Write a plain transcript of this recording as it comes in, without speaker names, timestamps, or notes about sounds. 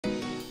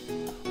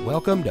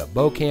Welcome to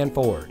Bokan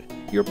Ford,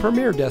 your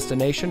premier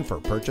destination for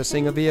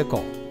purchasing a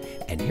vehicle.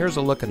 And here's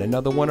a look at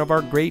another one of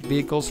our great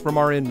vehicles from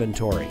our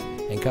inventory,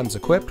 and comes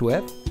equipped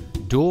with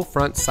dual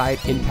front side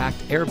impact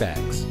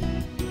airbags,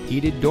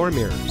 heated door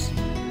mirrors,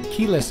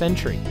 keyless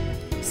entry,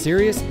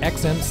 Sirius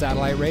XM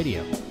satellite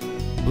radio,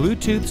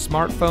 Bluetooth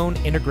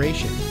smartphone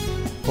integration,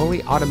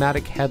 fully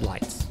automatic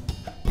headlights,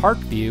 park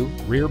view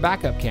rear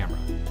backup camera,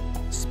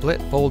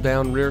 split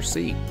fold-down rear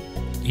seat,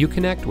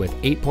 Uconnect with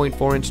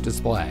 8.4-inch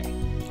display,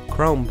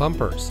 chrome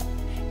bumpers,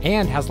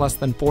 and has less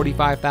than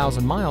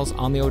 45,000 miles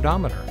on the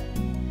odometer.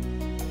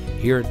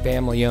 Here at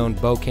family-owned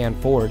Bokan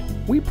Ford,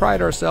 we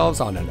pride ourselves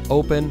on an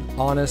open,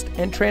 honest,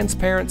 and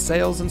transparent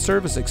sales and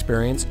service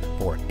experience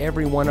for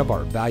every one of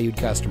our valued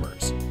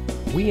customers.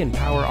 We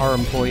empower our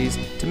employees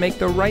to make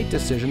the right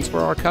decisions for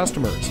our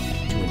customers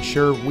to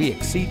ensure we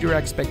exceed your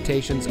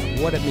expectations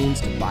of what it means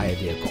to buy a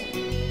vehicle.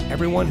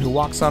 Everyone who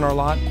walks on our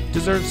lot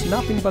deserves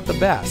nothing but the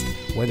best,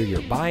 whether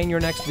you're buying your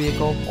next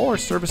vehicle or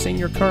servicing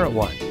your current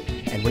one.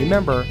 And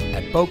remember,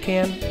 at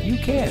Bokan, you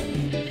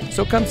can.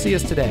 So come see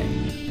us today.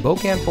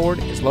 Bokan Ford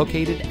is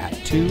located at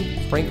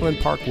 2 Franklin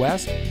Park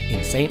West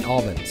in St.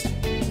 Albans.